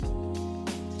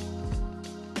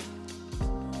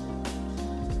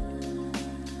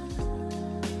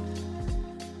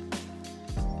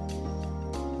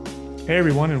Hey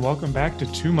everyone, and welcome back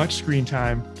to Too Much Screen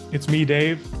Time. It's me,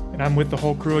 Dave, and I'm with the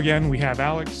whole crew again. We have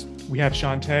Alex, we have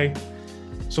Shantae.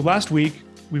 So last week,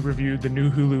 we reviewed the new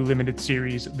Hulu limited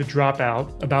series, The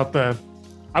Dropout, about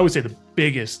I would say the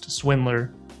biggest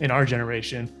swindler in our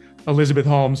generation, Elizabeth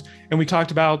Holmes. And we talked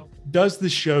about, does the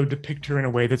show depict her in a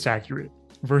way that's accurate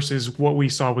versus what we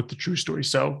saw with the true story?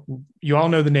 So you all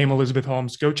know the name Elizabeth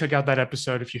Holmes. Go check out that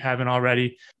episode if you haven't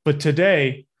already. But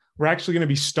today, we're actually going to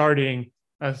be starting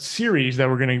a series that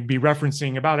we're going to be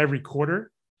referencing about every quarter,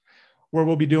 where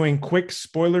we'll be doing quick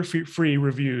spoiler-free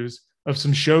reviews of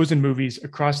some shows and movies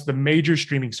across the major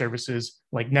streaming services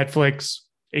like Netflix,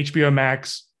 HBO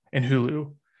Max, and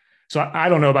Hulu. So I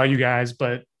don't know about you guys,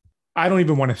 but I don't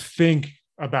even want to think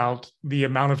about the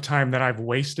amount of time that I've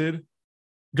wasted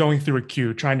going through a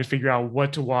queue, trying to figure out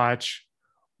what to watch,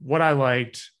 what I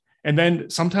liked. And then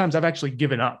sometimes I've actually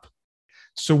given up.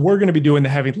 So we're going to be doing the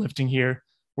heavy lifting here.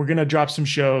 We're going to drop some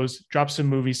shows, drop some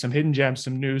movies, some hidden gems,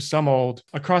 some news, some old,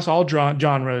 across all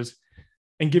genres,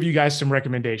 and give you guys some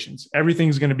recommendations.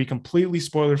 Everything's going to be completely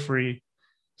spoiler-free.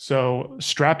 So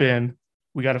strap in.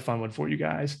 We got a fun one for you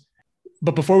guys.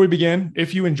 But before we begin,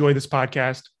 if you enjoy this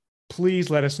podcast, please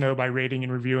let us know by rating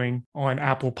and reviewing on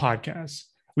Apple Podcasts.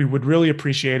 We would really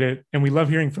appreciate it, and we love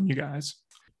hearing from you guys.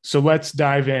 So let's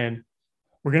dive in.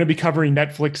 We're going to be covering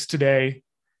Netflix today.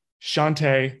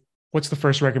 Shantae, what's the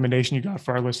first recommendation you got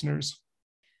for our listeners?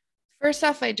 First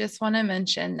off, I just want to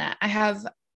mention that I have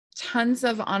tons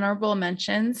of honorable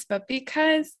mentions, but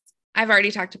because I've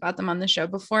already talked about them on the show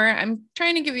before, I'm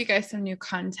trying to give you guys some new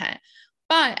content.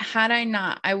 But had I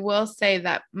not, I will say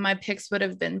that my picks would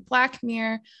have been Black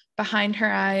Mirror, Behind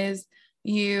Her Eyes,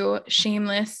 You,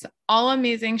 Shameless, all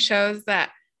amazing shows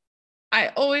that I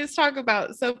always talk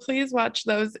about. So please watch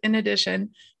those in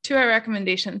addition to our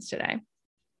recommendations today.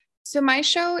 So my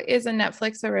show is a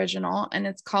Netflix original, and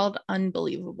it's called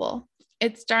Unbelievable.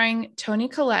 It's starring Toni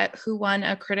Collette, who won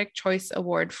a Critic Choice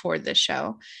Award for this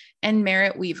show, and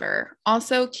Merritt Wever,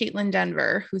 also Caitlin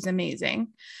Denver, who's amazing.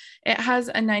 It has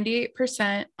a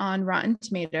 98% on Rotten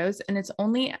Tomatoes, and it's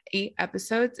only 8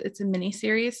 episodes. It's a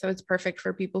miniseries, so it's perfect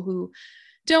for people who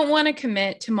don't want to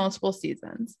commit to multiple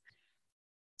seasons.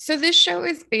 So this show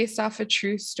is based off a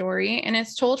true story, and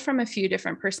it's told from a few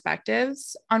different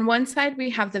perspectives. On one side, we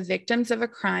have the victims of a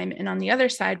crime, and on the other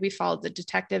side, we follow the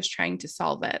detectives trying to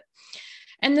solve it.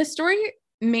 And the story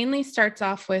mainly starts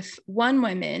off with one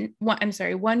woman.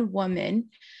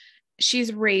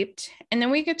 She's raped, and then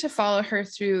we get to follow her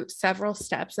through several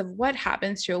steps of what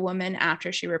happens to a woman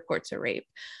after she reports a rape.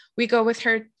 We go with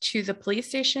her to the police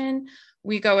station.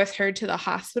 We go with her to the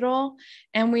hospital,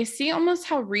 and we see almost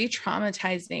how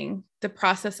re-traumatizing the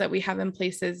process that we have in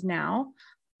place is now.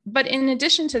 But in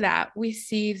addition to that, we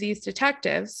see these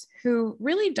detectives who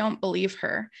really don't believe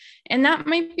her. And that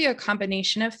might be a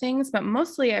combination of things, but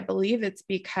mostly I believe it's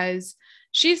because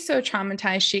she's so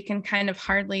traumatized, she can kind of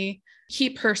hardly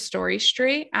keep her story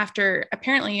straight after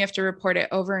apparently you have to report it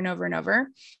over and over and over.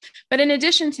 But in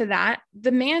addition to that,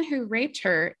 the man who raped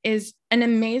her is an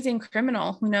amazing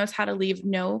criminal who knows how to leave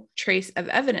no trace of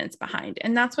evidence behind.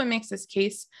 And that's what makes this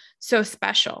case so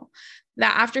special.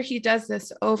 That after he does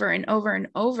this over and over and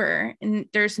over, and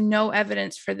there's no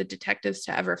evidence for the detectives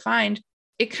to ever find,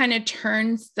 it kind of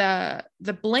turns the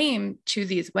blame to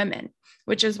these women,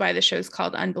 which is why the show is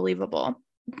called Unbelievable.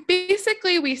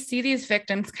 Basically, we see these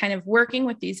victims kind of working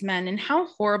with these men and how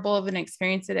horrible of an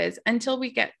experience it is until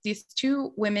we get these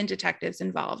 2 women detectives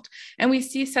involved. And we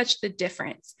see such the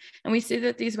difference. And we see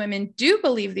that these women do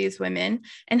believe these women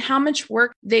and how much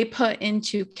work they put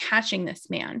into catching this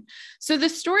man. So the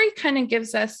story kind of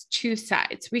gives us 2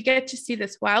 sides. We get to see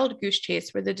this wild goose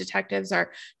chase where the detectives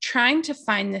are trying to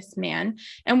find this man.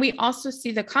 And we also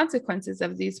see the consequences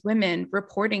of these women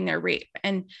reporting their rape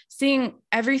and seeing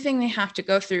everything they have to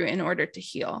go through in order to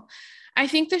heal. I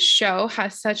think the show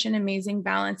has such an amazing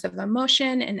balance of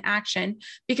emotion and action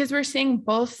because we're seeing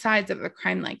both sides of a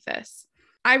crime like this.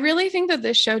 I really think that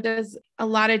this show does a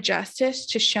lot of justice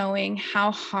to showing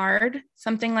how hard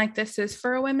something like this is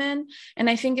for a woman. And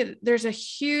I think there's a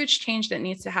huge change that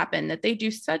needs to happen, that they do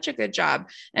such a good job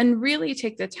and really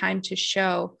take the time to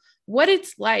show what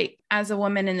it's like as a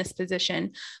woman in this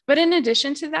position. But in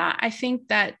addition to that, I think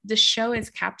that the show is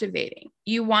captivating.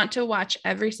 You want to watch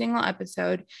every single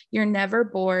episode. You're never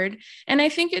bored. And I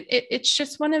think it's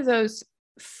just one of those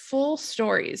full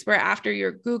stories where after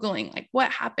you're Googling, like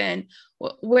what happened,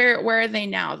 where are they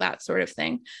now, that sort of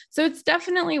thing. So it's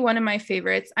definitely one of my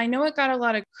favorites. I know it got a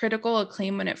lot of critical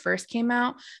acclaim when it first came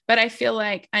out, but I feel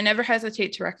like I never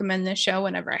hesitate to recommend this show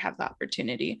whenever I have the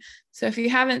opportunity. So if you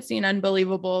haven't seen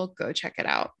Unbelievable, go check it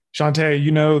out. Shantae,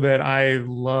 you know that I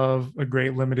love a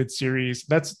great limited series.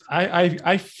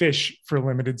 I fish for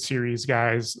limited series,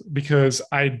 guys, because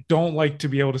I don't like to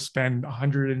be able to spend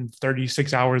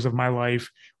 136 hours of my life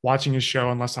watching a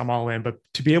show unless I'm all in. But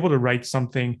to be able to write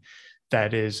something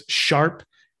that is sharp,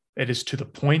 it is to the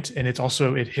point, and it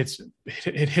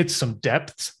hits some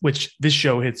depths, which this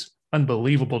show hits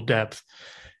unbelievable depth,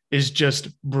 is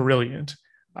just brilliant.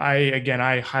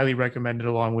 I highly recommend it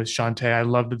along with Shantae. I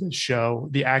loved this show.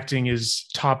 The acting is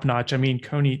top notch. I mean,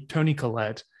 Tony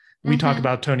Collette. We talk Mm-hmm.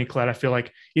 about Tony Collette. I feel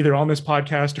like either on this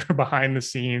podcast or behind the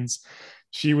scenes.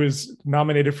 She was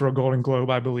nominated for a Golden Globe,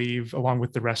 I believe, along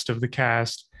with the rest of the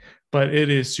cast. But it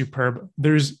is superb.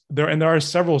 There are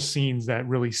several scenes that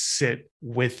really sit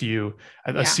with you.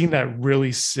 A Yeah. scene that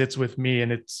really sits with me,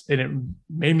 and it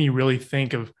made me really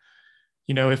think of,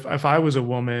 if I was a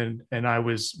woman and I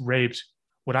was raped,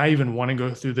 would I even want to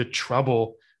go through the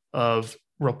trouble of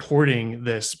reporting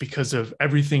this because of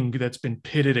everything that's been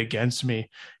pitted against me?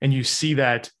 And you see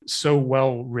that so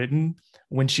well written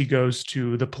when she goes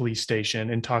to the police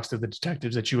station and talks to the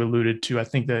detectives that you alluded to. I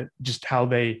think that just how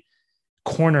they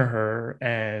corner her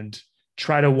and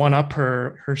try to one up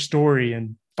her story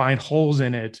and find holes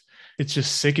in it, it's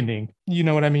just sickening. You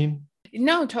know what I mean?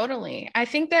 No, totally. I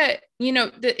think that,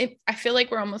 I feel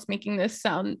like we're almost making the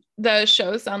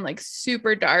show sound like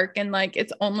super dark and like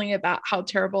it's only about how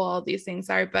terrible all these things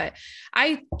are. But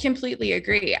I completely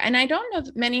agree. And I don't know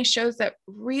many shows that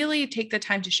really take the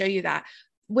time to show you that.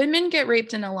 Women get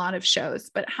raped in a lot of shows,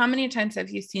 but how many times have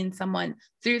you seen someone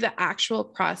through the actual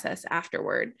process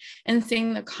afterward and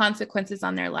seeing the consequences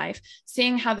on their life,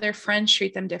 seeing how their friends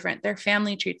treat them different, their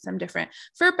family treats them different,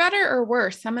 for better or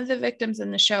worse? Some of the victims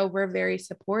in the show were very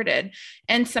supported,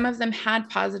 and some of them had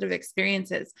positive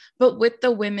experiences, but with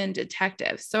the women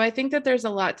detectives. So I think that there's a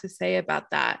lot to say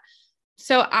about that.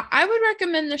 So I would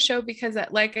recommend the show because,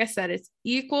 like I said, it's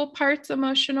equal parts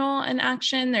emotional and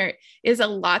action. There is a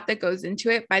lot that goes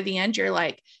into it. By the end, you're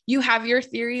like, you have your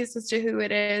theories as to who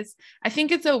it is. I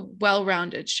think it's a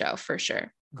well-rounded show for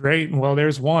sure. Great. Well,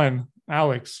 there's one,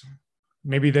 Alex.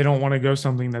 Maybe they don't want to go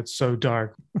something that's so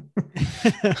dark.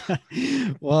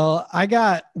 Well, I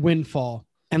got Windfall.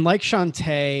 And like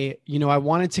Shantae, I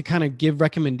wanted to kind of give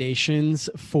recommendations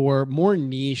for more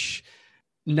niche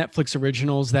Netflix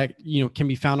originals that, can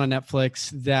be found on Netflix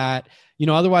that,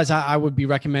 otherwise I would be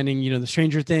recommending, the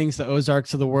Stranger Things, the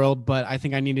Ozarks of the world, but I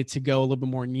think I needed to go a little bit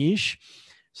more niche.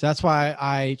 So that's why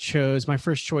I chose, my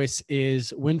first choice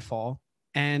is Windfall.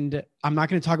 And I'm not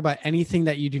going to talk about anything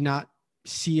that you do not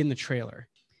see in the trailer.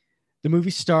 The movie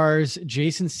stars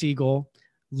Jason Segel,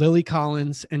 Lily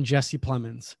Collins, and Jesse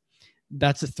Plemons.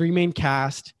 That's a 3 main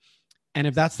cast. And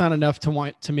if that's not enough to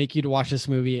want to make you to watch this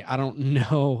movie, I don't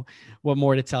know what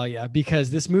more to tell you, because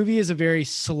this movie is a very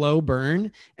slow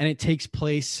burn and it takes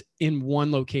place in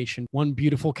one location, one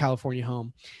beautiful California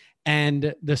home.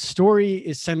 And the story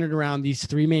is centered around these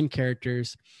 3 main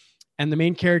characters. And the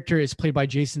main character is played by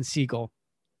Jason Segel.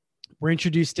 We're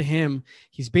introduced to him.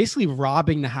 He's basically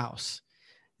robbing the house.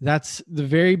 That's the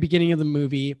very beginning of the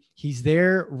movie. He's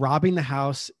there robbing the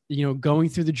house, going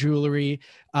through the jewelry.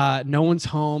 No one's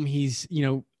home. He's,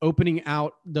 opening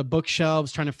out the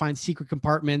bookshelves, trying to find secret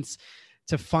compartments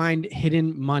to find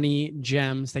hidden money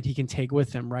gems that he can take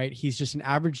with him, right? He's just an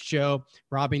average Joe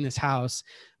robbing this house.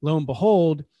 Lo and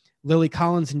behold, Lily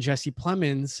Collins and Jesse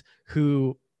Plemons,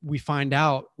 who we find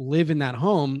out live in that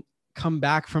home, come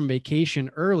back from vacation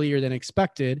earlier than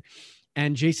expected.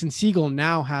 And Jason Segel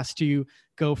now has to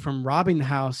go from robbing the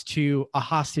house to a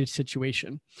hostage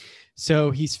situation.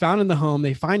 So he's found in the home.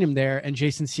 They find him there, and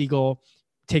Jason Segel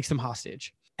takes them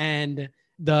hostage. And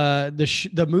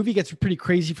the movie gets pretty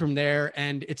crazy from there.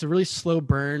 And it's a really slow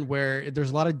burn where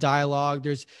there's a lot of dialogue.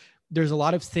 There's a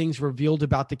lot of things revealed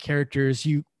about the characters.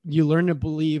 You learn to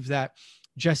believe that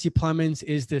Jesse Plemons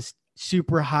is this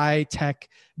super high tech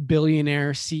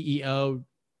billionaire CEO.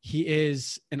 He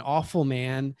is an awful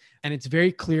man, and it's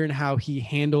very clear in how he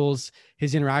handles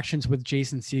his interactions with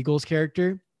Jason Segel's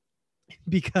character,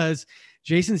 because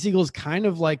Jason Segel is kind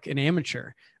of like an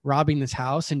amateur robbing this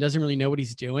house and doesn't really know what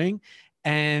he's doing.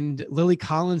 And Lily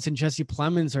Collins and Jesse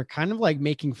Plemons are kind of like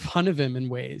making fun of him in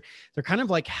ways. They're kind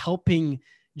of like helping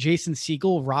Jason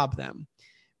Segel rob them,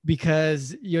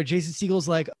 because, Jason Segel's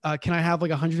like, can I have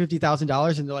like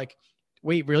 $150,000? And they're like,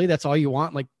 wait, really? That's all you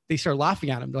want? Like, they start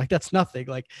laughing at him. They're like, that's nothing.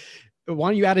 Like, why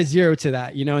don't you add a 0 to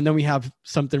that? And then we have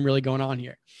something really going on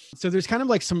here. So there's kind of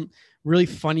like some really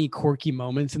funny, quirky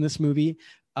moments in this movie.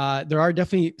 There are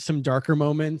definitely some darker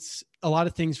moments, a lot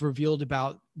of things revealed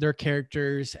about their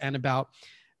characters and about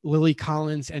Lily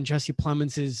Collins and Jesse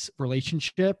Plemons'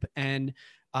 relationship. And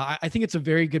I think it's a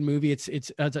very good movie.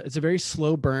 It's a very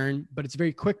slow burn, but it's a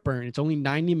very quick burn. It's only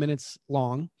 90 minutes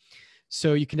long,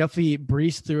 so you can definitely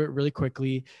breeze through it really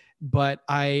quickly. But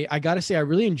I got to say, I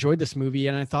really enjoyed this movie,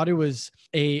 and I thought it was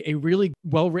a really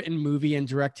well-written movie and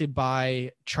directed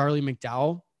by Charlie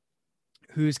McDowell,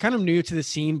 who's kind of new to the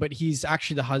scene, but he's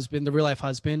actually the real life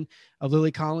husband of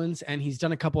Lily Collins. And he's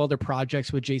done a couple other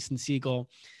projects with Jason Segel.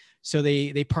 So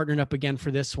they partnered up again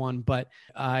for this one, but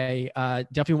I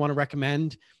definitely want to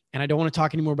recommend, and I don't want to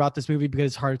talk anymore about this movie because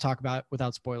it's hard to talk about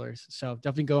without spoilers. So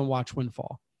definitely go and watch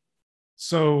Windfall.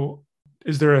 So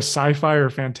is there a sci-fi or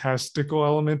fantastical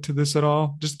element to this at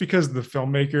all? Just because the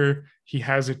filmmaker, he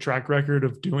has a track record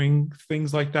of doing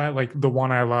things like that, like The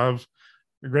One I Love,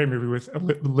 a great movie with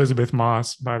Elizabeth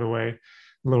Moss, by the way,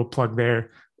 a little plug there.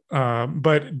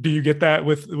 But do you get that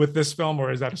with this film,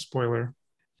 or is that a spoiler?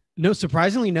 No,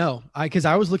 surprisingly, no. Because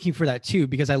I was looking for that too,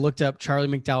 because I looked up Charlie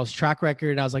McDowell's track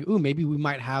record and I was like, ooh, maybe we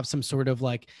might have some sort of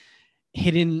like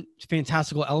hidden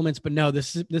fantastical elements, but no,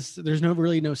 there's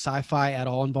no sci-fi at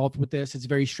all involved with this. It's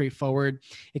very straightforward.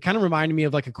 It kind of reminded me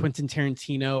of like a Quentin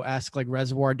Tarantino-esque, like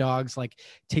Reservoir Dogs, like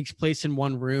takes place in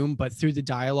one room, but through the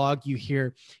dialogue you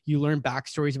learn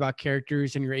backstories about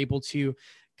characters, and you're able to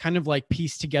kind of like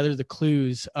piece together the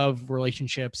clues of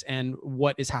relationships and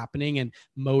what is happening and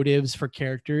motives for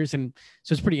characters. And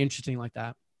so it's pretty interesting like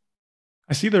that.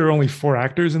 I see there are only 4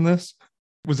 actors in this.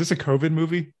 Was this a COVID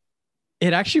movie?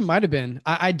 It actually might have been.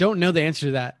 I don't know the answer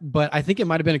to that, but I think it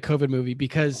might have been a COVID movie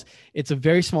because it's a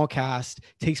very small cast,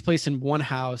 takes place in one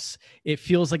house. It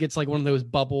feels like it's like one of those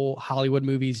bubble Hollywood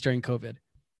movies during COVID.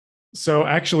 So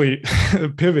actually,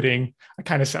 pivoting, I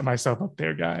kind of set myself up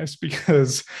there, guys,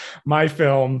 because my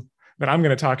film that I'm going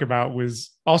to talk about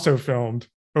was also filmed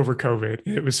over COVID.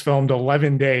 It was filmed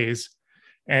 11 days.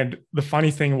 And the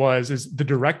funny thing is the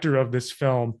director of this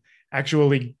film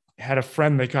actually had a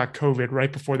friend that got COVID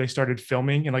right before they started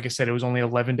filming. And like I said, it was only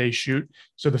 11-day shoot.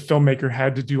 So the filmmaker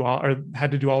had to do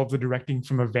all of the directing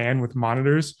from a van with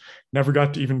monitors, never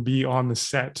got to even be on the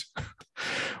set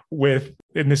with,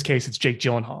 in this case, it's Jake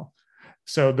Gyllenhaal.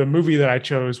 So the movie that I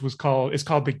chose is called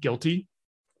The Guilty.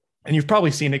 And you've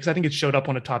probably seen it because I think it showed up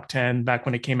on a top 10 back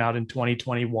when it came out in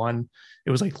 2021.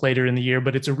 It was like later in the year,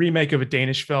 but it's a remake of a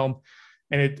Danish film,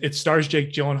 and it stars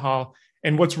Jake Gyllenhaal.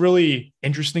 And what's really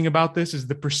interesting about this is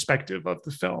the perspective of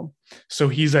the film. So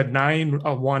he's a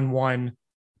 911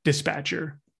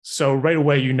 dispatcher. So right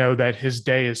away, you know that his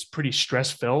day is pretty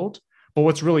stress filled. But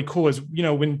what's really cool is,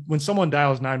 when someone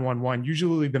dials 911,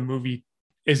 usually the movie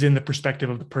is in the perspective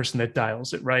of the person that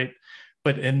dials it, right?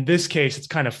 But in this case, it's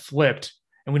kind of flipped.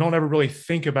 And we don't ever really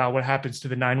think about what happens to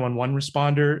the 911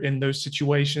 responder in those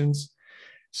situations.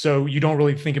 So you don't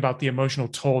really think about the emotional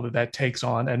toll that takes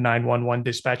on a 911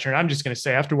 dispatcher. And I'm just going to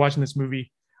say, after watching this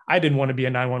movie, I didn't want to be a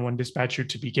 911 dispatcher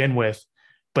to begin with,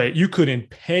 but you couldn't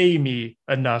pay me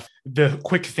enough. The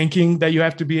quick thinking that you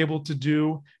have to be able to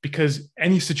do, because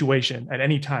any situation at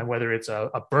any time, whether it's a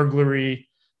burglary,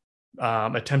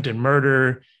 attempted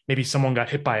murder, maybe someone got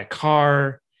hit by a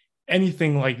car,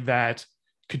 anything like that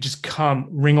could just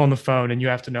ring on the phone, and you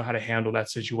have to know how to handle that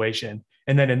situation.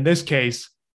 And then in this case,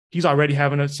 he's already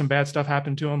having some bad stuff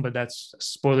happen to him, but that's a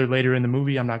spoiler later in the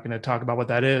movie. I'm not going to talk about what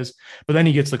that is. But then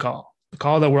he gets the call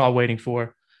that we're all waiting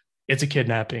for. It's a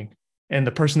kidnapping. And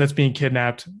the person that's being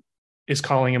kidnapped is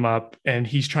calling him up, and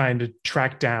he's trying to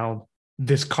track down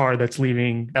this car that's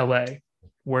leaving LA,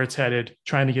 where it's headed,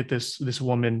 trying to get this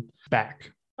woman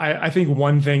back. I think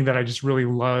one thing that I just really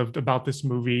loved about this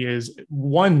movie is,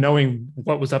 one, knowing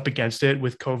what was up against it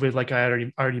with COVID, like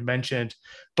I already mentioned,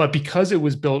 but because it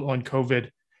was built on COVID,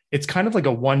 it's kind of like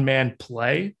a one-man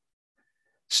play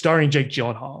starring Jake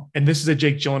Gyllenhaal. And this is a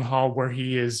Jake Gyllenhaal where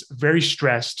he is very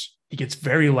stressed. He gets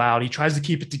very loud. He tries to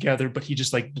keep it together, but he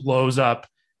just like blows up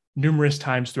numerous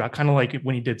times throughout, kind of like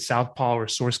when he did Southpaw or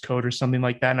Source Code or something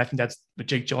like that. And I think that's the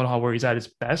Jake Gyllenhaal where he's at his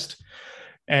best.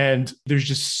 And there's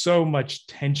just so much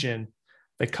tension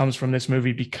that comes from this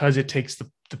movie because it takes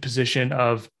the position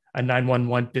of a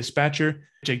 911 dispatcher.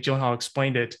 Jake Gyllenhaal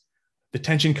explained it. The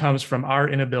tension comes from our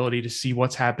inability to see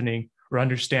what's happening or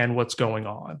understand what's going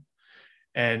on.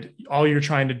 And all you're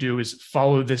trying to do is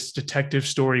follow this detective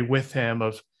story with him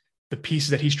of the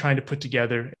pieces that he's trying to put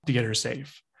together to get her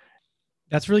safe.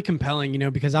 That's really compelling,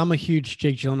 because I'm a huge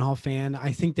Jake Gyllenhaal fan.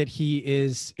 I think that he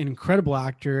is an incredible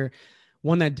actor,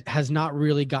 one that has not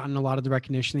really gotten a lot of the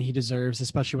recognition that he deserves,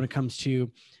 especially when it comes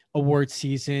to award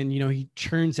season. He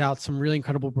churns out some really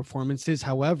incredible performances.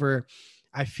 However,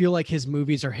 I feel like his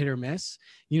movies are hit or miss.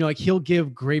 Like he'll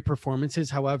give great performances.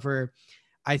 However,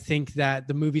 I think that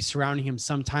the movies surrounding him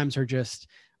sometimes are just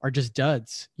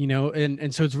duds,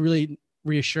 and so it's really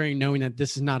reassuring knowing that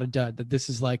this is not a dud, that this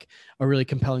is like a really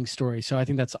compelling story. So I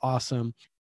think that's awesome.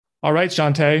 All right,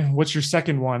 Shantae, what's your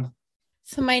second one?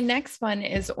 So my next one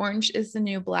is Orange is the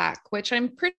New Black, which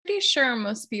I'm pretty sure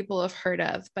most people have heard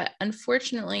of, but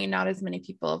unfortunately not as many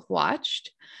people have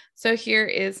watched. So here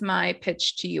is my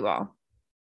pitch to you all.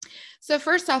 So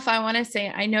first off, I want to say,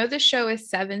 I know the show is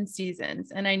 7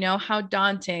 seasons, and I know how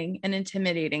daunting and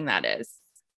intimidating that is.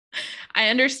 I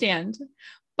understand.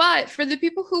 But for the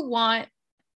people who want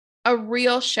a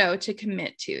real show to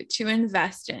commit to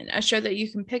invest in, a show that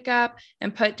you can pick up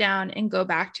and put down and go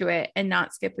back to it and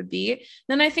not skip a beat,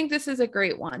 then I think this is a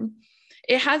great one.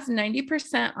 It has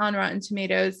 90% on Rotten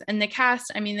Tomatoes, and the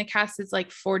cast is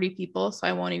like 40 people, so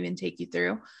I won't even take you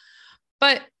through.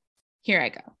 But here I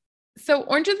go. So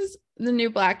Orange is the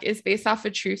New Black is based off a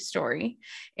true story,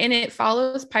 and it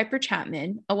follows Piper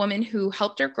Chapman, a woman who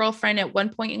helped her girlfriend at one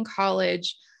point in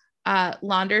college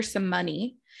launder some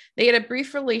money. They had a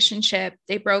brief relationship.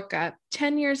 They broke up.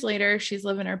 10 years later, she's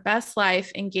living her best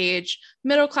life, engaged,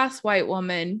 middle-class white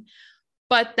woman.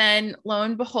 But then, lo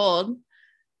and behold,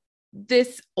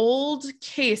 this old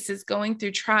case is going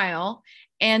through trial,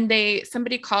 and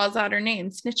somebody calls out her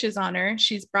name, snitches on her.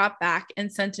 She's brought back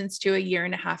and sentenced to 1.5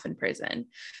 years in prison.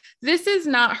 This is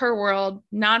not her world,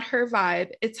 not her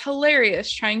vibe. It's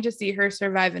hilarious trying to see her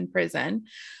survive in prison.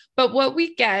 But what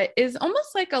we get is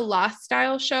almost like a Lost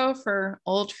style show for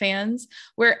old fans,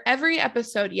 where every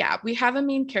episode, we have a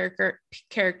main character,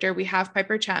 we have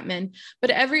Piper Chapman,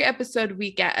 but every episode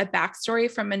we get a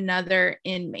backstory from another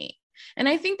inmate. And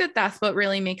I think that that's what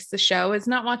really makes the show, is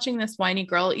not watching this whiny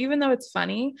girl, even though it's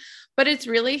funny, but it's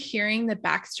really hearing the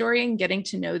backstory and getting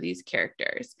to know these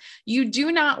characters. You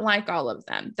do not like all of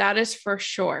them, that is for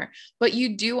sure, but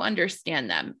you do understand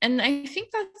them. And I think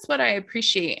that's what I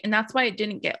appreciate. And that's why it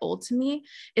didn't get old to me.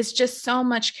 It's just so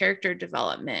much character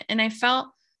development. And I felt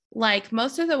like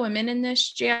most of the women in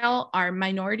this jail are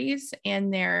minorities,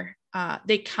 and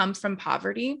they come from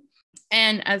poverty.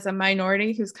 And as a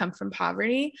minority who's come from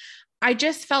poverty, I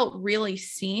just felt really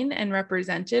seen and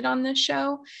represented on this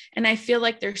show. And I feel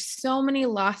like there's so many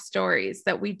lost stories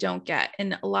that we don't get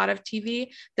in a lot of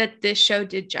TV that this show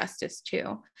did justice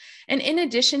to. And in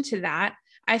addition to that,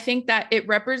 I think that it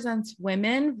represents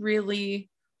women really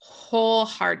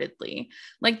wholeheartedly.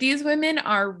 Like, these women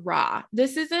are raw.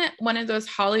 This isn't one of those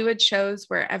Hollywood shows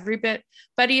where everybody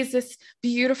is this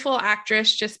beautiful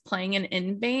actress just playing an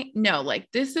inmate. No, like,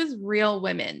 this is real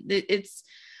women.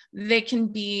 They can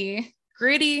be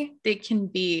gritty, they can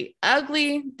be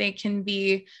ugly, they can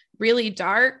be really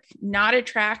dark, not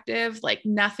attractive, like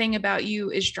nothing about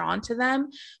you is drawn to them,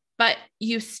 but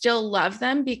you still love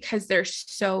them because they're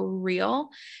so real.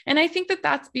 And I think that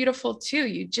that's beautiful too.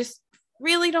 You just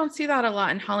really don't see that a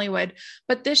lot in Hollywood,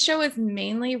 but this show is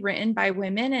mainly written by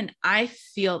women, and I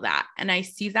feel that, and I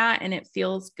see that, and it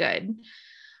feels good.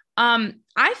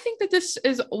 I think that this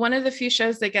is one of the few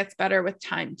shows that gets better with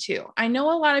time too. I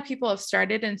know a lot of people have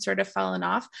started and sort of fallen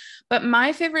off, but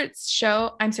my favorite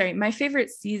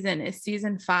season is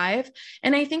season 5.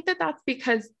 And I think that that's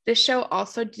because this show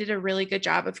also did a really good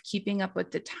job of keeping up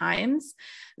with the times.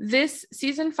 This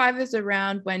season 5 is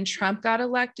around when Trump got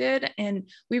elected, and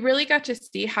we really got to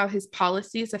see how his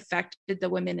policies affected the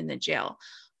women in the jail.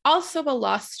 Also a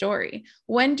lost story.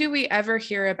 When do we ever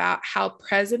hear about how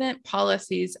president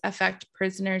policies affect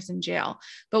prisoners in jail?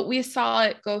 But we saw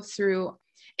it go through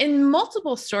in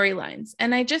multiple storylines.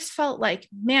 And I just felt like,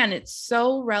 man, it's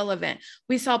so relevant.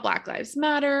 We saw Black Lives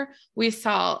Matter. We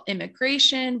saw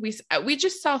immigration. We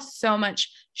just saw so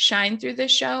much shine through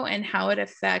this show and how it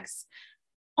affects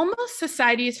almost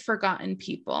society's forgotten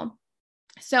people.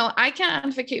 So I can't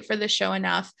advocate for the show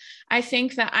enough. I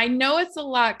think that, I know it's a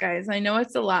lot, guys. I know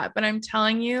it's a lot, but I'm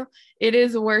telling you, it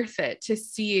is worth it to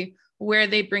see where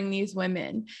they bring these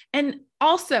women. And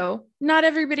also, not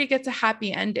everybody gets a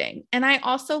happy ending. And I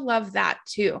also love that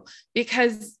too,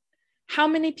 because how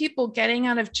many people getting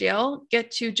out of jail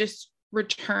get to just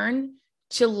return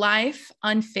to life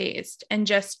unfazed and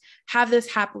just have this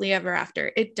happily ever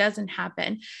after? It doesn't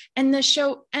happen. And the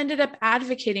show ended up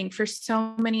advocating for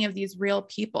so many of these real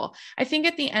people. I think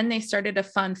at the end, they started a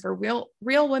fund for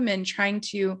real women trying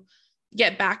to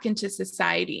get back into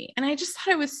society. And I just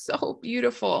thought it was so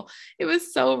beautiful. It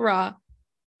was so raw.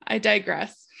 I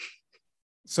digress.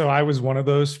 So I was one of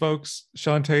those folks,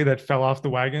 Shantae, that fell off the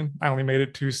wagon. I only made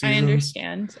it 2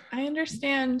 seasons. I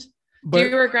understand. But, do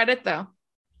you regret it though?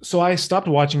 So I stopped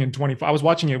watching in 20. I was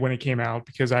watching it when it came out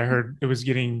because I heard it was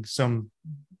getting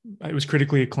it was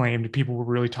critically acclaimed. People were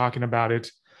really talking about it,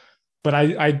 but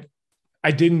I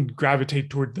didn't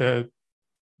gravitate toward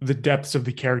the depths of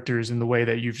the characters in the way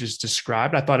that you've just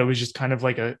described. I thought it was just kind of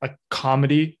like a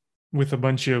comedy with a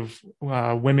bunch of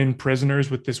women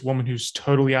prisoners with this woman who's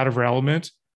totally out of her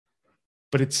element.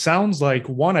 But it sounds like,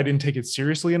 one, I didn't take it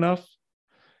seriously enough.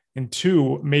 And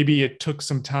two, maybe it took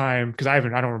some time because I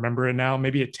don't remember it now.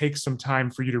 Maybe it takes some time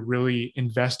for you to really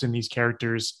invest in these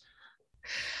characters.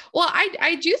 Well,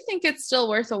 I do think it's still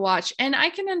worth a watch, and I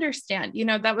can understand,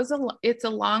 it's a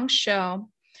long show,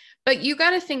 but you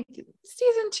got to think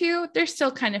season 2, they're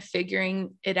still kind of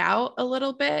figuring it out a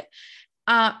little bit.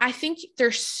 I think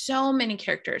there's so many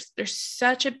characters. There's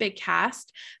such a big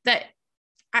cast that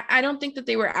I don't think that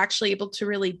they were actually able to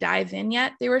really dive in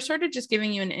yet. They were sort of just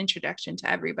giving you an introduction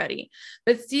to everybody.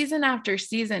 But season after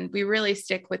season, we really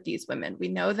stick with these women. We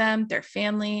know them, their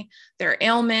family, their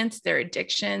ailments, their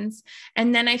addictions.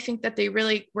 And then I think that they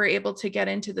really were able to get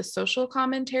into the social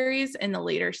commentaries in the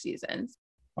later seasons.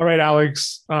 All right,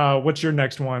 Alex, what's your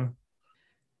next one?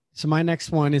 So my next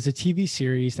one is a TV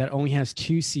series that only has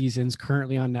 2 seasons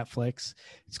currently on Netflix.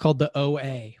 It's called The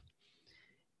OA.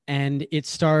 And it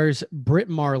stars Brit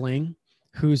Marling,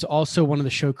 who's also one of the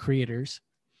show creators.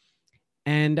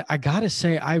 And I got to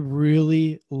say, I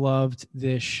really loved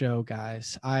this show,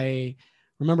 guys. I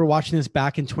remember watching this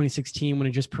back in 2016 when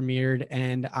it just premiered,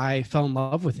 and I fell in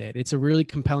love with it. It's a really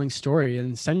compelling story.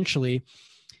 And essentially,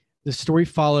 the story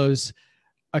follows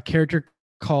a character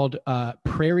called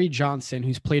Prairie Johnson,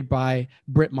 who's played by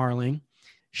Brit Marling.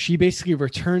 She basically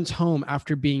returns home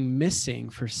after being missing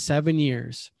for 7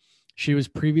 years. She was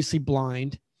previously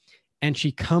blind, and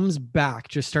she comes back,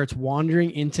 just starts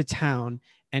wandering into town,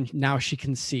 and now she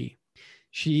can see.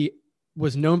 She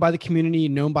was known by the community,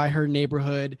 known by her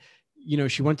neighborhood. You know,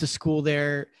 she went to school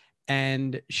there,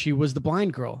 and she was the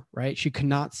blind girl, right? She could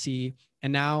not see,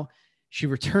 and now she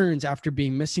returns after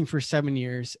being missing for 7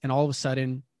 years, and all of a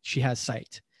sudden, she has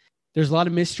sight. There's a lot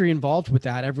of mystery involved with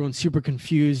that. Everyone's super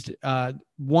confused.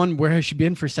 One, where has she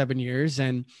been for 7 years?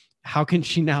 And how can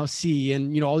she now see?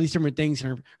 And, all these different things.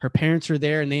 And her parents are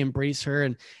there and they embrace her.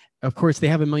 And of course they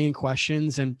have a million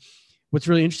questions. And what's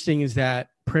really interesting is that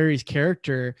Prairie's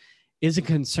character isn't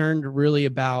concerned really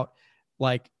about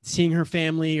like seeing her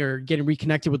family or getting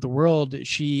reconnected with the world.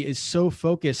 She is so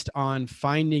focused on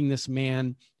finding this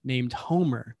man named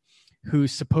Homer, who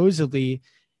supposedly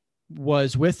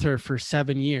was with her for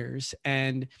 7 years,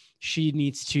 and she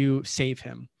needs to save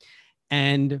him.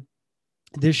 And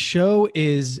this show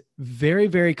is very,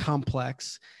 very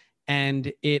complex,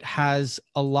 and it has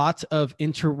a lot of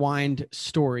intertwined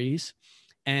stories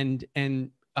and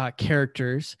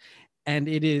characters, and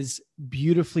it is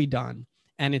beautifully done,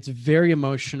 and it's very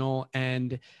emotional,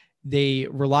 and they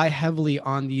rely heavily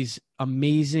on these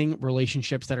amazing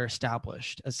relationships that are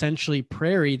established. Essentially,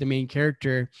 Prairie, the main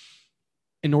character,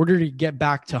 in order to get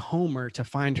back to Homer, to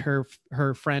find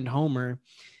her friend Homer,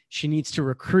 she needs to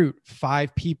recruit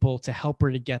 5 people to help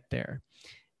her to get there.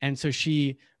 And so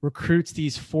she recruits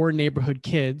these 4 neighborhood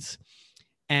kids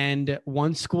and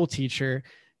 1 school teacher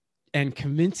and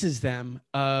convinces them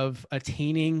of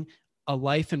attaining a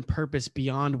life and purpose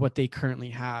beyond what they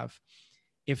currently have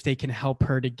if they can help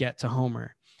her to get to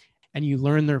Homer. And you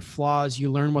learn their flaws,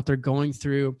 you learn what they're going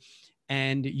through,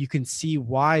 and you can see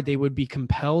why they would be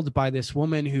compelled by this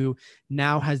woman who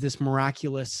now has this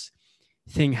miraculous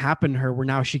thing happen to her where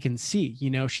now she can see.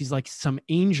 She's like some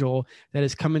angel that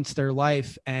has come into their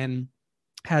life and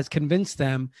has convinced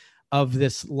them of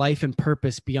this life and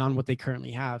purpose beyond what they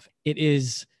currently have. It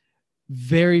is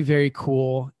very, very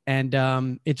cool.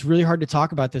 And it's really hard to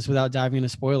talk about this without diving into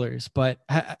spoilers. But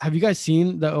have you guys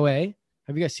seen the OA?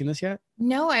 Have you guys seen this yet?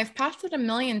 No, I've passed it a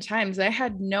million times. I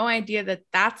had no idea that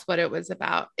that's what it was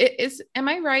about. Am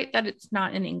I right that it's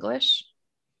not in English?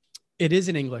 It is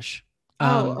in English.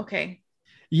 Okay.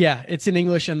 Yeah, it's in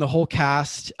English, and the whole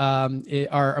cast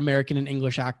are American and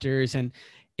English actors, and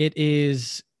it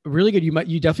is really good.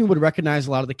 You definitely would recognize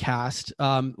a lot of the cast,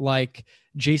 like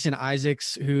Jason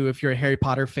Isaacs, who, if you're a Harry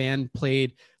Potter fan,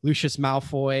 played Lucius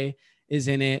Malfoy, is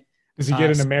in it. Does he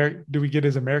get do we get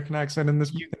his American accent in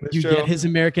this? You get his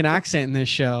American accent in this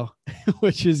show,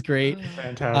 which is great.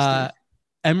 Fantastic.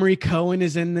 Emery Cohen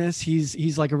is in this.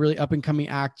 He's like a really up and coming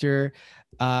actor.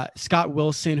 Scott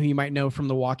Wilson, who you might know from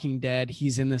The Walking Dead,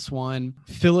 he's in this one.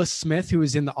 Phyllis Smith, who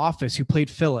is in The Office, who played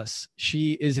Phyllis,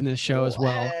 she is in this show as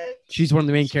well. She's one of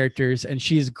the main characters, and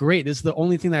she is great. This is the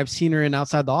only thing that I've seen her in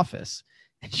outside The Office,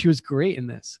 and she was great in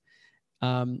this.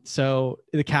 So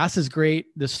the cast is great.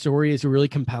 The story is really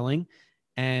compelling,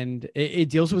 and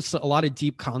it deals with a lot of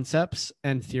deep concepts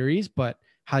and theories, but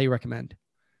highly recommend.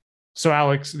 So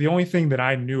Alex, the only thing that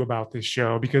I knew about this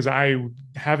show, because I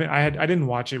didn't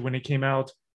watch it when it came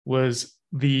out, was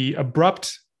the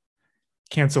abrupt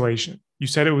cancellation. You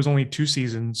said it was only 2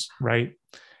 seasons, right?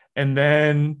 And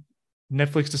then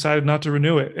Netflix decided not to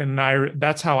renew it. And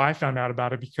that's how I found out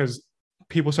about it, because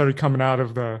people started coming out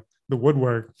of the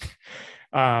woodwork.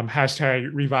 Hashtag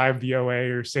revive the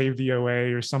OA or save the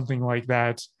OA or something like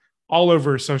that, all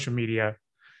over social media.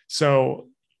 So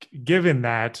given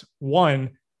that,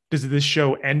 one, does this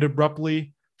show end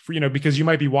abruptly for, because you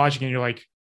might be watching and you're like,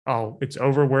 oh, it's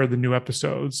over, where are the new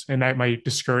episodes? And that might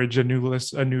discourage a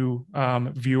new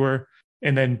viewer.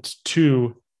 And then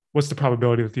two, what's the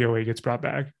probability that the OA gets brought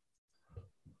back?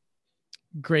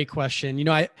 Great question.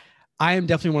 I am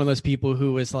definitely one of those people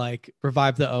who is like,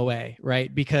 revive the OA,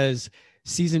 right? Because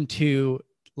season 2,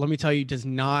 let me tell you, does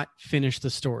not finish the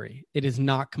story. It is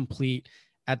not complete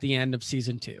at the end of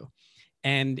season 2.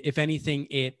 And if anything,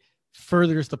 it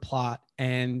furthers the plot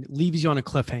and leaves you on a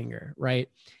cliffhanger, right?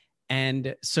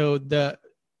 And so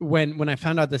when I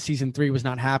found out that season 3 was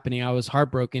not happening, I was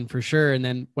heartbroken for sure. And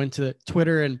then went to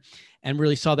Twitter and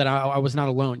really saw that I was not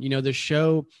alone. The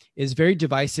show is very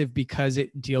divisive because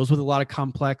it deals with a lot of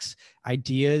complex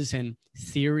ideas and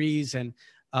theories and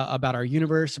about our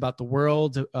universe, about the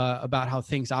world, about how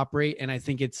things operate. And I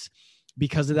think it's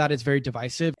because of that, it's very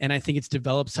divisive. And I think it's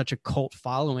developed such a cult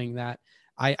following that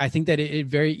I think that it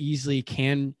very easily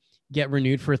can get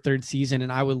renewed for a 3rd season.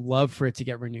 And I would love for it to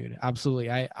get renewed. Absolutely.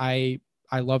 I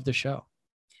love the show.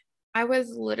 I was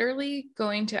literally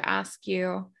going to ask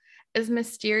you, as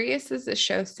mysterious as the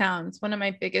show sounds, one of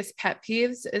my biggest pet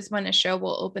peeves is when a show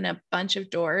will open a bunch of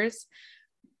doors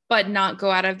but not go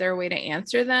out of their way to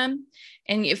answer them.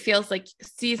 And it feels like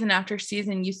season after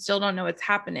season, you still don't know what's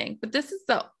happening. But this is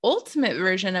the ultimate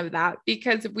version of that,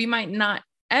 because we might not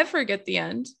ever get the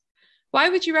end. Why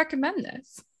would you recommend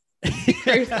this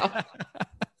for yourself?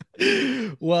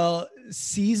 Well,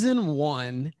 season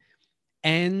 1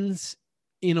 ends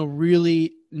in a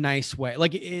really nice way.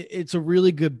 Like it's a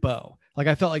really good bow. Like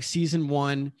I felt like season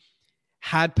 1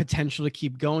 had potential to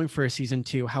keep going for a season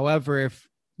 2. However, if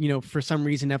for some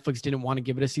reason Netflix didn't want to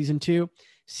give it a season 2,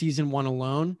 season 1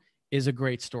 alone is a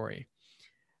great story.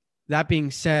 That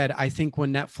being said, I think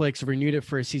when Netflix renewed it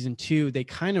for a season 2, they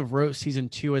kind of wrote season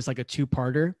 2 as like a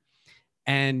 2-parter,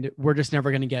 and we're just never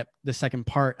going to get the second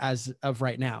part as of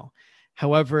right now.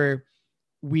 However,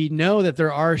 we know that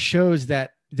there are shows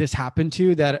that this happened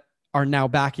to that are now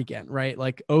back again, right?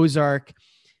 Like Ozark,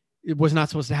 it was not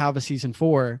supposed to have a season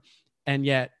 4, and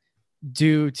yet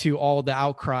due to all the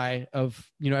outcry of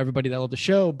everybody that loved the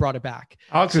show, brought it back.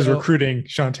 Alex is recruiting,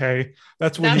 Shantae.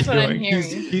 That's what he's doing. I'm hearing.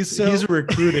 He's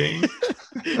recruiting.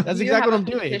 That's exactly what I'm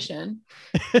doing.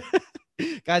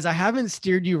 Guys, I haven't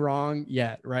steered you wrong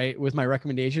yet, right? With my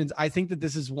recommendations. I think that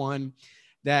this is one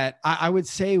that I would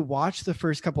say watch the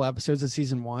first couple episodes of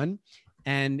season 1.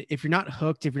 And if you're not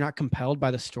hooked, if you're not compelled by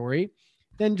the story,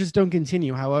 then just don't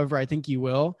continue. However, I think you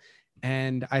will.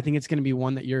 And I think it's going to be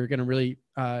one that you're going to really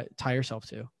tie yourself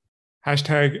to.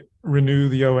 Hashtag renew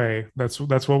the OA. That's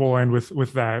what we'll end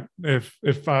with that. If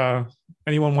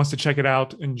anyone wants to check it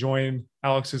out and join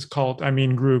Alex's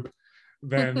group,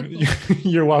 then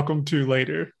you're welcome to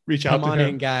later. Reach out to him. Come on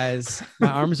in, guys. My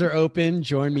arms are open.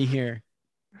 Join me here.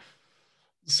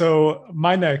 So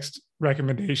my next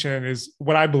recommendation is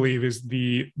what I believe is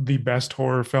the best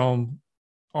horror film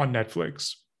on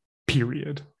Netflix,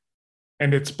 period.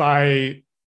 And it's by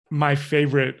my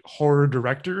favorite horror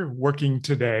director working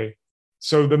today.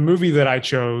 So the movie that I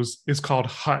chose is called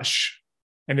Hush,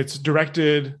 and it's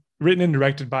written and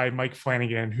directed by Mike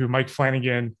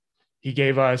Flanagan, he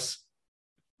gave us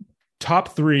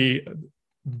top 3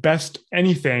 best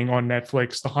anything on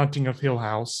Netflix: The Haunting of Hill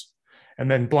House, and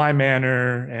then Bly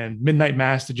Manor and Midnight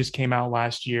Mass that just came out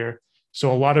last year.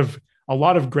 So a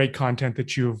lot of great content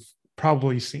that you've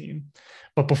probably seen.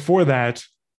 But before that,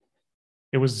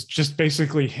 it was just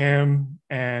basically him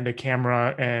and a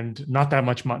camera and not that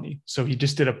much money. So he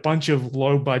just did a bunch of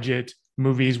low budget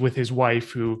movies with his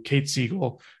wife, Kate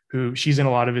Siegel, who she's in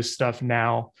a lot of his stuff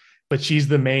now, but she's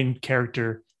the main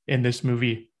character in this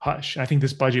movie, Hush. I think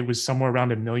this budget was somewhere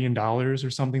around $1 million or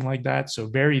something like that. So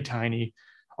very tiny,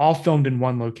 all filmed in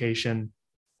one location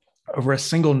over a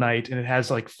single night. And it has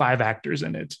like 5 actors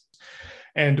in it.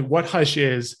 And what Hush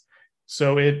is,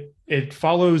 so it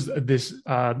follows a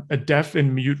deaf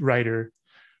and mute writer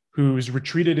who's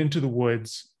retreated into the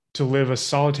woods to live a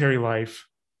solitary life.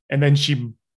 And then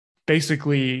she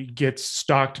basically gets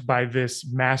stalked by this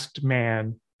masked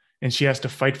man, and she has to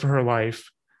fight for her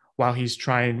life while he's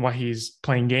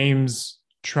playing games,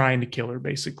 trying to kill her,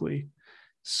 basically.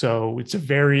 So it's a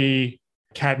very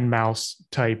cat and mouse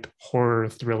type horror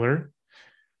thriller.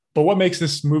 But what makes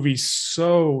this movie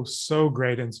so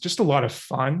great, and it's just a lot of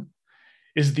fun,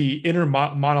 is the inner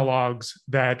monologues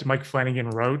that Mike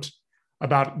Flanagan wrote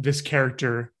about this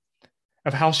character,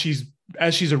 of how she's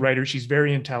as she's a writer, she's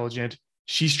very intelligent.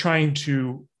 She's trying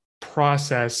to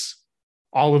process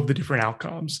all of the different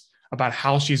outcomes about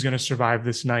how she's going to survive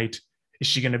this night. Is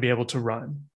she going to be able to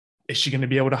run? Is she going to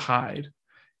be able to hide?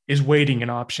 Is waiting an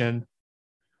option?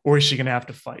 Or is she going to have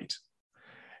to fight?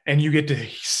 And you get to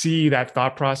see that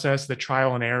thought process, the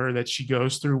trial and error that she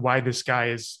goes through, why this guy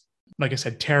is, like I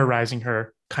said, terrorizing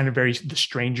her, kind of very The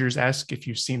Strangers-esque, if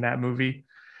you've seen that movie.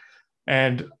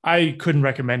 And I couldn't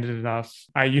recommend it enough.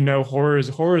 Horror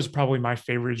is probably my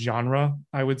favorite genre,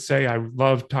 I would say. I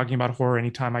love talking about horror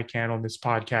anytime I can on this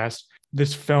podcast.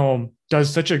 This film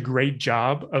does such a great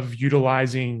job of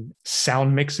utilizing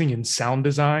sound mixing and sound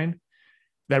design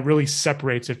that really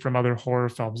separates it from other horror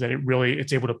films that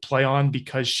it's able to play on,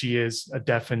 because she is a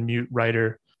deaf and mute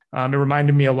writer. It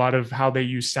reminded me a lot of how they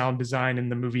use sound design in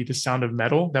the movie The Sound of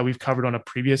Metal that we've covered on a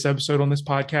previous episode on this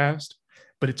podcast,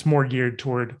 but it's more geared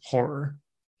toward horror.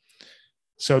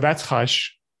 So that's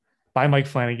Hush by Mike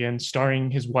Flanagan,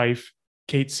 starring his wife,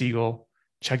 Kate Siegel.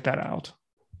 Check that out.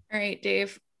 All right,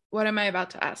 Dave, what am I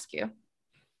about to ask you?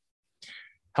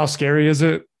 How scary is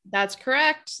it? That's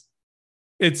correct.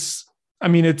 It's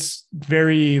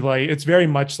very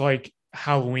much like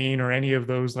Halloween or any of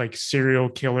those like serial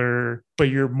killer, but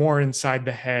you're more inside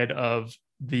the head of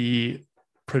the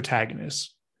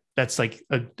protagonist. That's like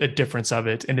a difference of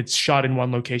it. And it's shot in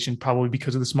one location, probably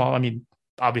because of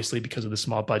obviously because of the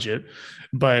small budget,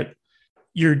 but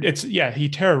he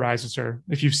terrorizes her.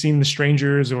 If you've seen The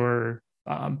Strangers or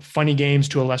Funny Games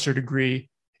to a lesser degree,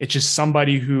 it's just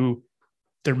somebody who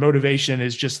their motivation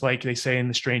is just like they say in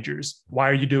The Strangers. Why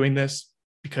are you doing this?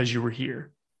 Because you were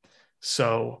here.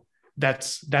 So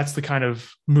that's the kind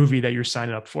of movie that you're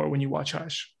signing up for when you watch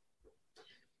Hush.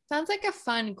 Sounds like a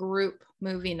fun group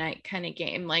movie night kind of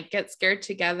game, like get scared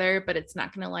together, but it's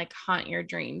not going to like haunt your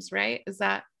dreams, right? Is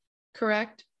that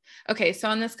correct? Okay, so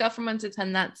on the scale from 1 to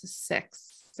 10, that's a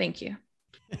 6. Thank you.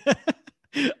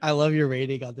 I love your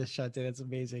rating on this, Shante. It's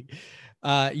amazing.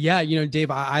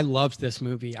 Dave, I loved this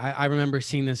movie. I remember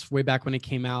seeing this way back when it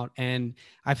came out, and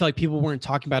I feel like people weren't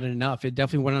talking about it enough. It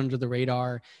definitely went under the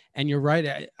radar. And you're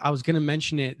right. I was going to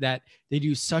mention it, that they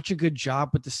do such a good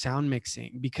job with the sound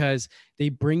mixing, because they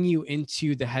bring you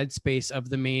into the headspace of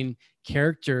the main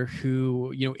character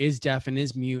who, is deaf and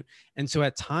is mute. And so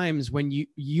at times when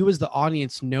you as the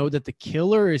audience know that the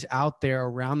killer is out there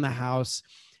around the house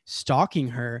stalking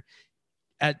her,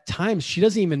 at times she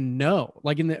doesn't even know.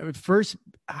 Like I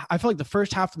feel like the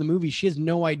first half of the movie, she has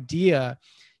no idea.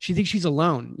 She thinks she's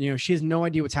alone. She has no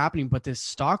idea what's happening, but this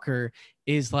stalker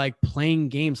is like playing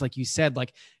games, like you said,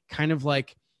 like kind of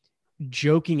like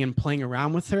joking and playing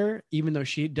around with her, even though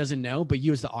she doesn't know, but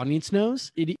you as the audience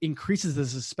knows. It increases the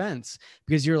suspense,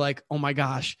 because you're like, oh my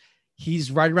gosh,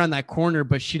 he's right around that corner,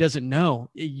 but she doesn't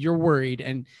know. You're worried,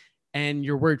 and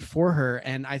you're worried for her.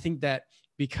 And I think that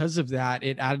because of that,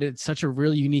 it added such a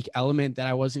really unique element that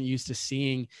I wasn't used to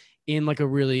seeing in like a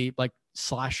really like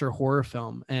slasher horror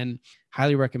film, and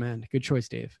highly recommend. Good choice,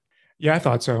 Dave. Yeah, I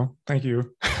thought so. Thank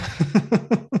you.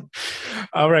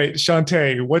 All right,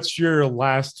 Shante, what's your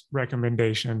last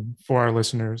recommendation for our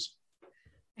listeners?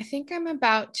 I think I'm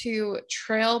about to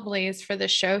trailblaze for the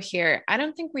show here. I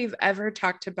don't think we've ever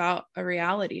talked about a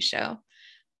reality show,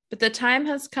 but the time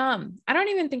has come. I don't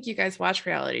even think you guys watch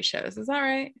reality shows. Is that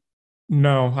right?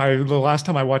 No, the last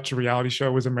time I watched a reality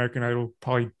show was American Idol,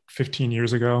 probably 15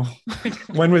 years ago.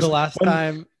 When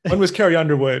was Carrie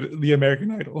Underwood the American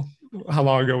Idol? How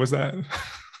long ago was that?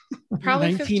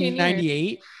 Probably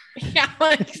 1998. Yeah,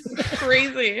 like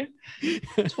crazy.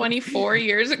 24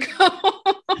 years ago. All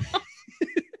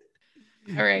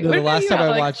right. The last time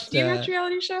I watched, do you watch a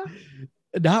reality show?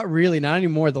 Not really, not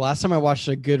anymore. The last time I watched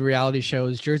a good reality show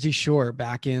was Jersey Shore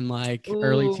back in like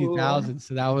early 2000s.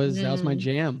 So that was my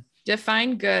jam.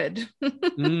 Define good.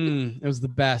 It was the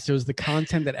best. It was the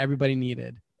content that everybody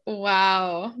needed.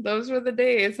 Wow. Those were the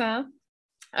days, huh?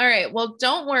 All right. Well,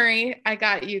 don't worry. I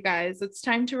got you guys. It's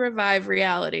time to revive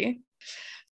reality.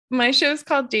 My show is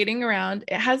called Dating Around.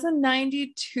 It has a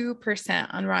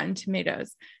 92% on Rotten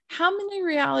Tomatoes. How many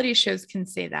reality shows can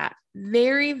say that?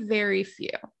 Very, very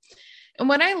few. And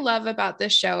what I love about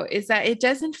this show is that it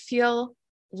doesn't feel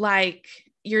like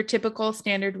your typical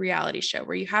standard reality show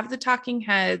where you have the talking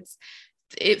heads.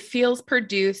 It feels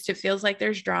produced. It feels like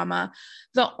there's drama.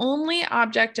 The only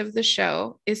object of the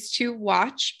show is to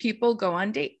watch people go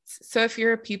on dates. So if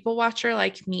you're a people watcher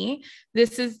like me,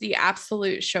 this is the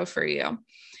absolute show for you.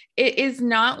 It is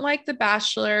not like The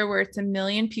Bachelor where it's a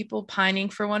million people pining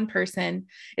for one person.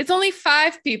 It's only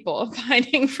 5 people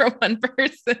pining for one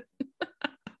person.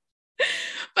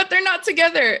 But they're not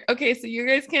together. Okay, so you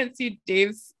guys can't see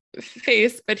Dave's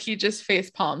face, but he just face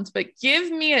palmed. But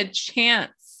give me a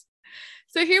chance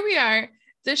So here we are.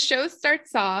 The show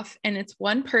starts off and it's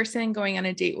one person going on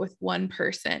a date with one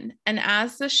person. And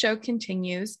as the show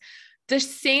continues, the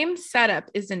same setup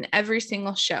is in every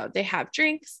single show. They have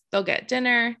drinks, they'll get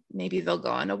dinner, maybe they'll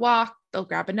go on a walk, they'll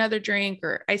grab another drink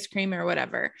or ice cream or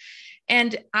whatever.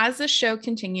 And as the show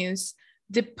continues,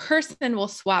 the person will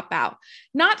swap out.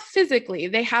 Not physically,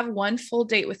 they have one full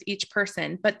date with each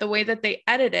person, but the way that they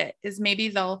edit it is maybe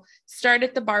they'll start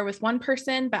at the bar with one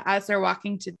person, but as they're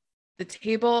walking to the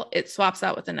table, it swaps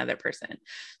out with another person.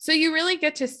 So you really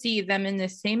get to see them in the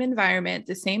same environment,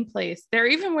 the same place. They're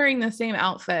even wearing the same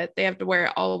outfit. They have to wear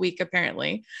it all week,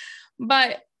 apparently.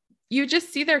 But you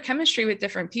just see their chemistry with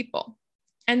different people.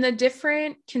 And the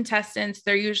different contestants,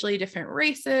 they're usually different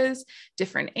races,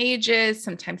 different ages.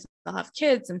 Sometimes they'll have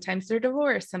kids. Sometimes they're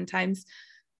divorced. Sometimes,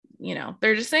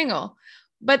 they're just single.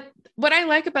 But what I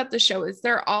like about the show is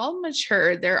they're all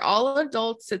mature. They're all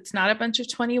adults. It's not a bunch of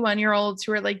 21-year-olds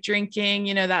who are like drinking,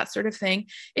 that sort of thing.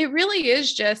 It really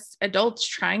is just adults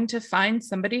trying to find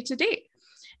somebody to date.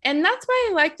 And that's why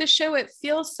I like the show. It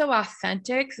feels so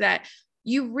authentic that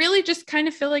you really just kind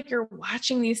of feel like you're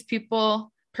watching these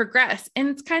people progress. And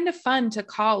it's kind of fun to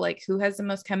call like who has the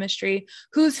most chemistry,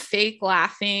 who's fake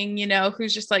laughing,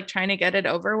 who's just like trying to get it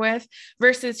over with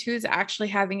versus who's actually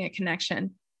having a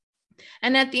connection.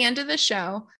 And at the end of the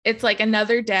show, it's like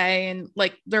another day and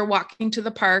like they're walking to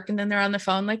the park and then they're on the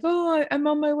phone like, oh, I'm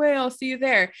on my way. I'll see you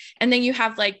there. And then you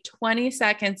have like 20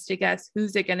 seconds to guess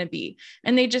who's it going to be.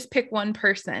 And they just pick one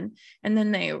person and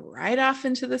then they ride off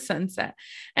into the sunset.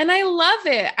 And I love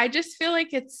it. I just feel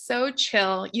like it's so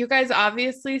chill. You guys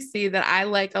obviously see that I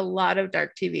like a lot of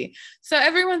dark TV. So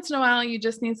every once in a while, you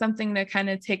just need something to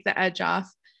kind of take the edge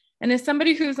off. And as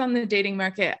somebody who's on the dating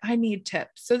market, I need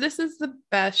tips. So this is the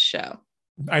best show.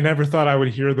 I never thought I would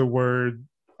hear the word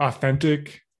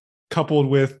authentic coupled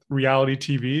with reality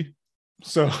TV.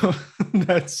 So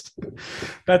that's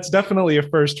definitely a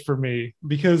first for me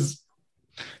because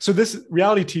this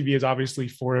reality TV is obviously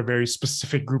for a very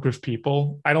specific group of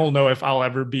people. I don't know if I'll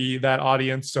ever be that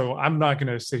audience. So I'm not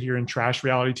going to sit here and trash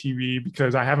reality TV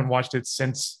because I haven't watched it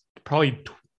since probably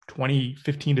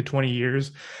 15 to 20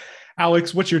 years.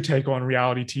 Alex, what's your take on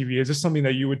reality TV? Is this something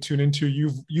that you would tune into?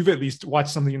 You've at least watched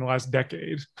something in the last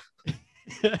decade.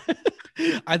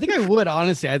 I think I would,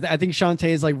 honestly. I think Shantae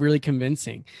is like really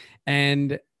convincing.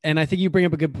 And I think you bring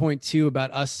up a good point too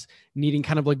about us needing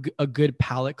kind of like a good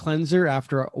palate cleanser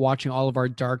after watching all of our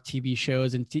dark TV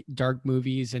shows and dark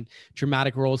movies and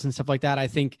dramatic roles and stuff like that. I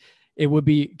think it would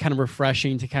be kind of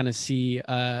refreshing to kind of see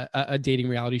a dating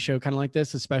reality show kind of like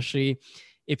this, especially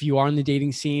if you are in the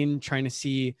dating scene trying to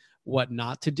see what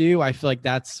not to do. I feel like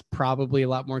that's probably a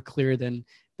lot more clear than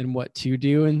what to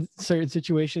do in certain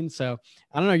situations. So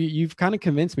I don't know. You've kind of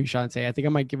convinced me, Shantae. I think I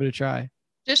might give it a try.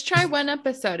 Just try one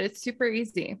episode. It's super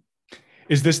easy.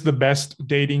 Is this the best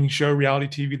dating show, reality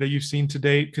TV that you've seen to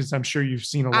date? Because I'm sure you've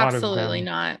seen a lot of them. Absolutely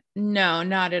not. No,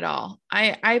 not at all.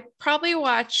 I probably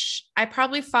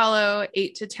follow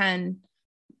 8 to 10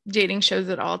 dating shows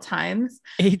at all times.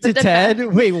 8 to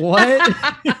 10? Wait, what?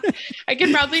 I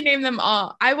can probably name them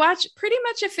all. I watch pretty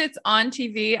much if it's on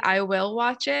TV, I will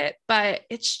watch it, but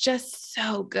it's just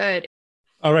so good.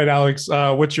 All right, Alex,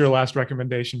 what's your last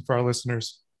recommendation for our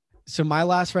listeners? So my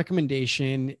last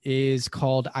recommendation is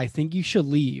called I Think You Should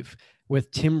Leave with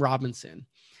Tim Robinson.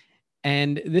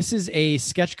 And this is a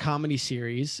sketch comedy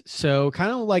series. So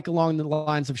kind of like along the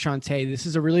lines of Shantae, this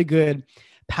is a really good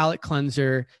palate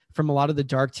cleanser from a lot of the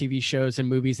dark TV shows and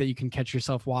movies that you can catch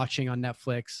yourself watching on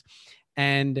Netflix.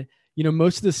 And,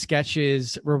 most of the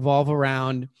sketches revolve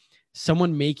around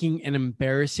someone making an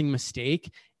embarrassing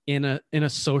mistake in a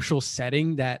social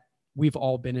setting that we've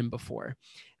all been in before.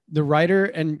 The writer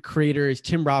and creator is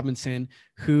Tim Robinson,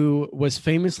 who was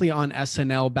famously on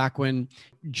SNL back when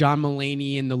John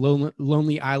Mulaney and the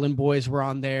Lonely Island Boys were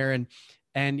on there.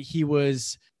 And he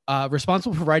was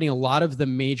responsible for writing a lot of the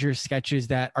major sketches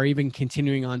that are even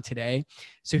continuing on today.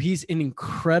 So he's an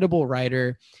incredible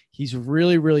writer. He's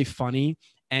really, really funny.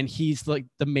 And he's like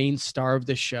the main star of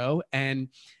the show. And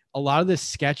a lot of the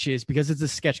sketches, because it's a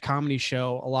sketch comedy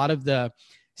show, a lot of the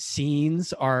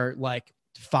scenes are like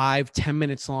 5-10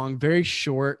 minutes long, very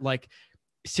short, like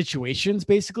situations,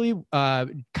 basically,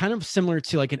 kind of similar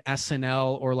to like an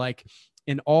SNL or like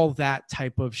an All That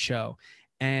type of show.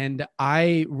 And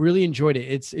I really enjoyed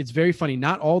it. It's very funny.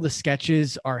 Not all the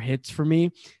sketches are hits for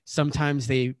me. Sometimes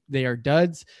they are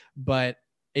duds, but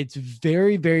it's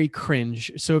very, very cringe.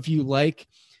 So if you like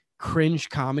cringe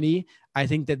comedy, I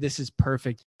think that this is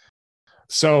perfect.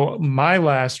 So my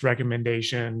last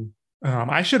recommendation,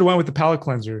 I should have went with the palate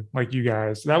cleanser like you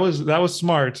guys. That was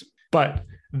smart. But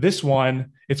this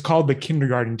one, it's called The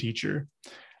Kindergarten Teacher.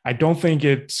 I don't think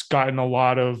it's gotten a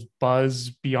lot of buzz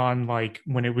beyond like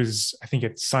when it was, I think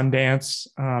it's Sundance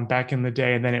back in the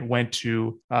day, and then it went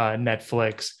to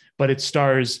Netflix. But it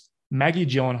stars Maggie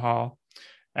Gyllenhaal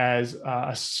as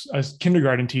a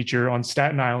kindergarten teacher on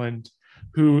Staten Island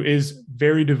who is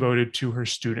very devoted to her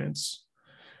students.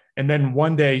 And then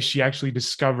one day she actually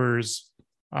discovers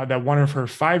that one of her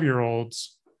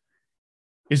 5-year-olds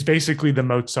is basically the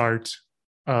Mozart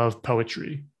of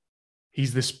poetry.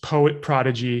 He's this poet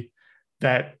prodigy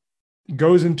that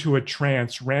goes into a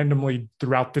trance randomly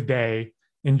throughout the day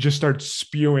and just starts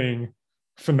spewing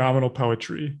phenomenal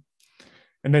poetry.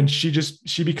 And then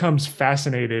she becomes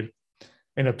fascinated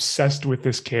and obsessed with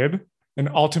this kid, and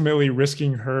ultimately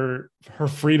risking her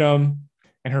freedom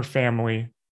and her family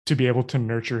to be able to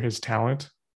nurture his talent.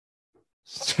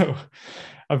 So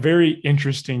a very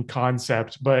interesting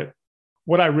concept. But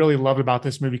what I really love about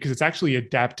this movie, because it's actually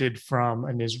adapted from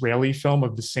an Israeli film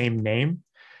of the same name,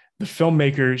 the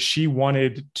filmmaker, she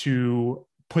wanted to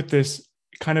put this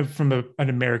kind of from an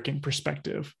American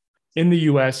perspective. In the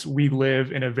US, we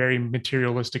live in a very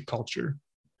materialistic culture.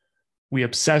 We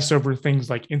obsess over things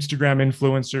like Instagram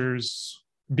influencers,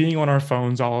 being on our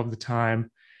phones all of the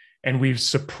time, and we've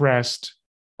suppressed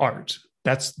art.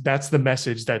 That's the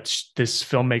message that this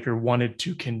filmmaker wanted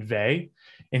to convey.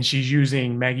 And she's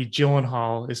using Maggie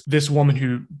Gyllenhaal as this woman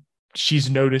who she's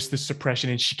noticed this suppression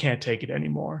and she can't take it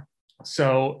anymore.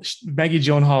 So Maggie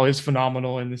Gyllenhaal is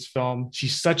phenomenal in this film.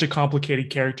 She's such a complicated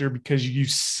character because you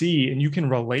see and you can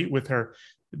relate with her.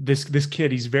 This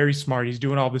kid, he's very smart. He's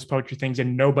doing all this poetry things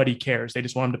and nobody cares. They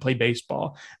just want him to play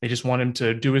baseball. They just want him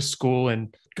to do his school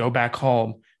and go back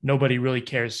home. Nobody really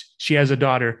cares. She has a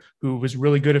daughter who was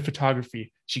really good at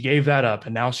photography. She gave that up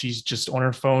and now she's just on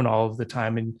her phone all of the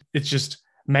time. And it's just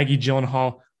Maggie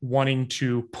Gyllenhaal wanting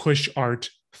to push art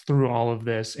through all of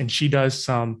this. And she does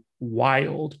some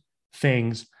wild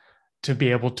things to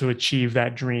be able to achieve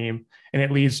that dream. And it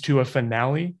leads to a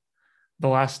finale, the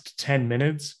last 10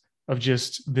 minutes of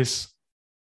just this,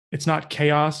 it's not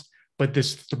chaos, but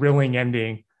this thrilling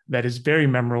ending that is very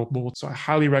memorable. So I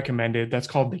highly recommend it. That's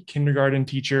called The Kindergarten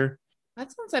Teacher.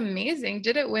 That sounds amazing.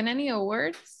 Did it win any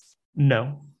awards?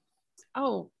 No.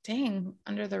 Oh, dang.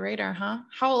 Under the radar, huh?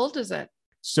 How old is it?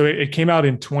 So it came out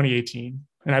in 2018,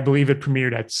 and I believe it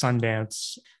premiered at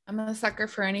Sundance. I'm a sucker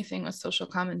for anything with social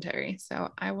commentary, so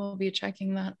I will be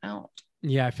checking that out.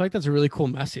 Yeah, I feel like that's a really cool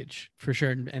message for sure,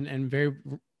 and very,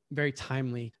 very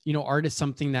timely. You know, art is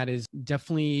something that is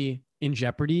definitely in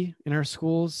jeopardy in our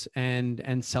schools,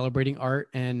 and celebrating art,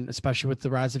 and especially with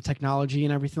the rise of technology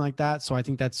and everything like that. So I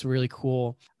think that's really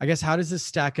cool. I guess, how does this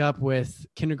stack up with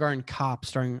Kindergarten Cop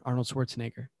starring Arnold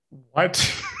Schwarzenegger? What?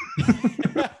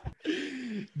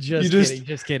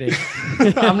 Just kidding.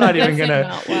 I'm not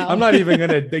even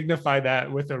gonna dignify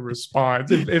that with a response.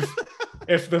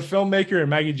 If the filmmaker and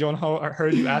Maggie Gyllenhaal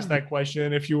heard you ask that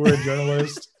question, if you were a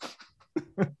journalist,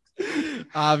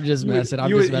 I'm just messing.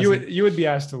 You would be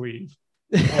asked to leave.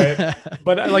 Right?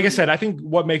 But like I said, I think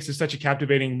what makes it such a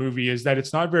captivating movie is that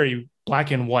it's not very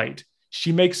black and white.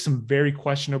 She makes some very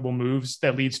questionable moves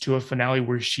that leads to a finale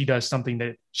where she does something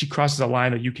that she crosses a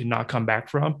line that you cannot come back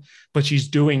from, but she's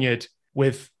doing it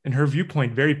with, in her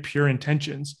viewpoint, very pure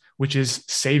intentions, which is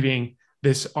saving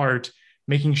this art,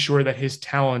 making sure that his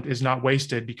talent is not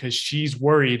wasted, because she's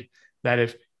worried that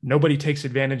if nobody takes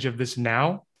advantage of this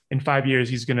now, in 5 years,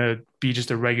 he's going to be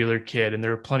just a regular kid. And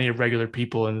there are plenty of regular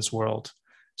people in this world.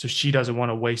 So she doesn't want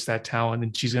to waste that talent.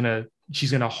 And she's going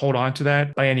to hold on to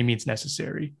that by any means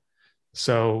necessary.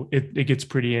 So it gets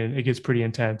pretty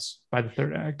intense by the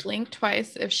third act. Blink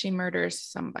twice if she murders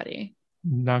somebody.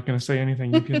 Not going to say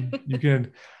anything. You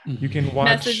can watch.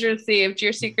 Message received.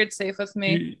 Your secret's safe with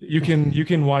me. You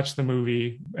can watch the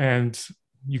movie, and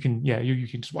you can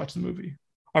just watch the movie.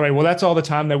 All right. Well, that's all the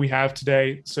time that we have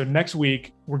today. So next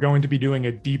week, we're going to be doing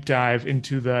a deep dive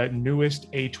into the newest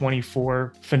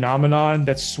A24 phenomenon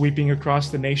that's sweeping across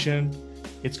the nation.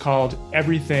 It's called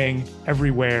Everything,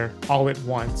 Everywhere, All at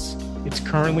Once. It's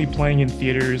currently playing in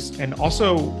theaters, and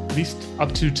also, at least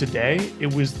up to today,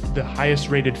 it was the highest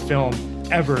rated film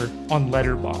ever on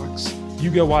Letterboxd. You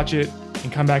go watch it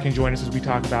and come back and join us as we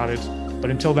talk about it. But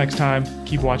until next time,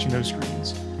 keep watching those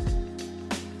screens.